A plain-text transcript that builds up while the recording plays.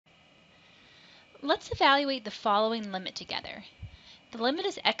let's evaluate the following limit together. The limit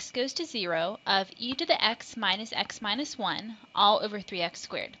as x goes to 0 of e to the x minus 1 all over 3x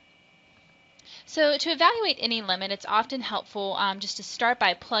squared. So to evaluate any limit, it's often helpful just to start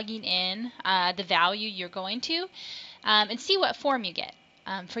by plugging in the value you're going to and see what form you get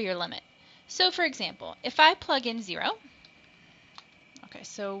for your limit. So for example, if I plug in 0, okay,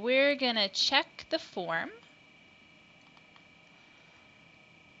 so we're going to check the form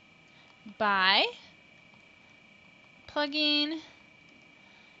by plugging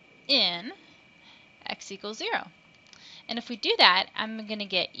in x equals 0. And if we do that, I'm going to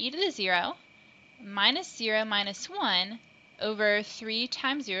get e to the 0 minus 1 over 3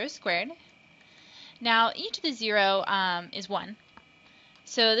 times 0 squared. Now e to the 0 is 1.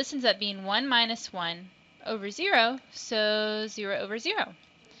 So this ends up being 1 minus 1 over 0, so 0 over 0.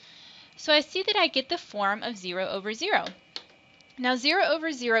 So I see that I get the form of 0 over 0. Now 0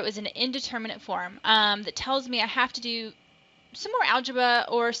 over 0 is an indeterminate form that tells me I have to do some more algebra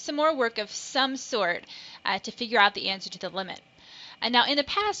or some more work of some sort to figure out the answer to the limit. And now in the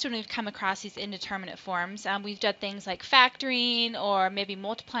past when we've come across these indeterminate forms, we've done things like factoring or maybe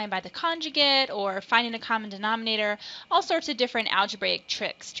multiplying by the conjugate or finding a common denominator, all sorts of different algebraic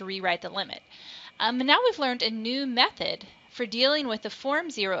tricks to rewrite the limit. And now we've learned a new method for dealing with the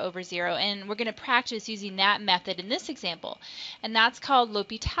form 0 over 0, and we're going to practice using that method in this example, and that's called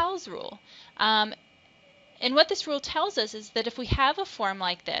L'Hopital's rule. And what this rule tells us is that if we have a form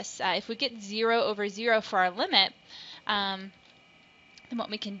like this, if we get 0 over 0 for our limit, then what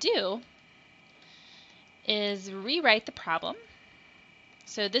we can do is rewrite the problem.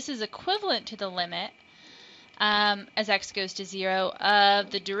 So this is equivalent to the limit as x goes to 0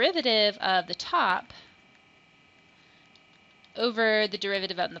 of the derivative of the top over the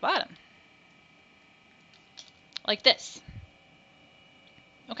derivative on the bottom, like this.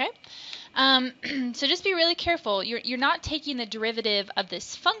 Okay? So just be really careful. You're not taking the derivative of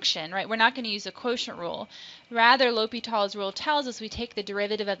this function, right? We're not going to use a quotient rule. Rather, L'Hopital's rule tells us we take the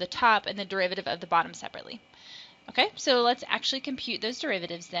derivative of the top and the derivative of the bottom separately. Okay, so let's actually compute those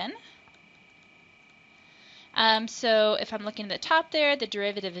derivatives then. So if I'm looking at the top there, the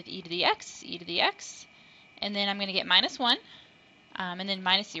derivative of e to the x, and then I'm going to get minus 1, and then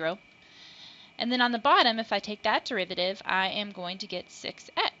minus 0. And then on the bottom, if I take that derivative, I am going to get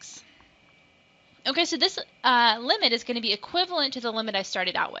 6x. Okay, so this limit is going to be equivalent to the limit I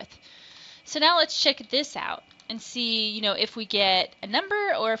started out with. So now let's check this out and see, if we get a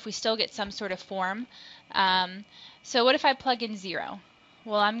number or if we still get some sort of form. So what if I plug in 0?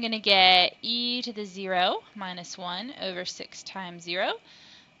 Well, I'm going to get e to the 0 minus 1 over 6 times 0.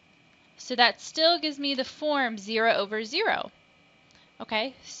 So that still gives me the form 0 over 0.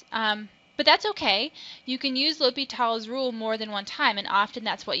 Okay, but that's okay. You can use L'Hopital's rule more than one time, and often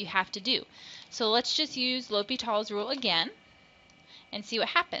that's what you have to do. So let's just use L'Hopital's rule again and see what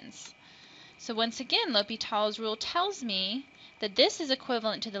happens. So once again, L'Hopital's rule tells me that this is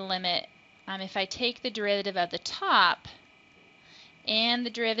equivalent to the limit if I take the derivative of the top and the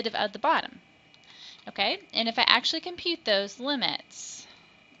derivative of the bottom. Okay, and if I actually compute those limits,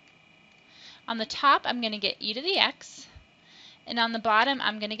 on the top I'm going to get e to the x, and on the bottom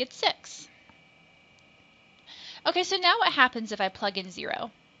I'm going to get 6. Okay, so now what happens if I plug in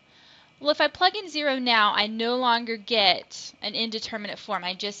 0? Well, if I plug in 0 now, I no longer get an indeterminate form.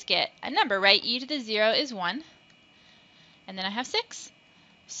 I just get a number, right? E to the 0 is 1, and then I have 6.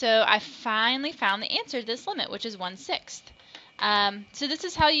 So I finally found the answer to this limit, which is 1/6. So this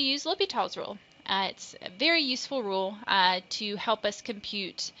is how you use L'Hopital's rule. It's a very useful rule to help us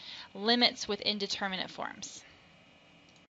compute limits with indeterminate forms.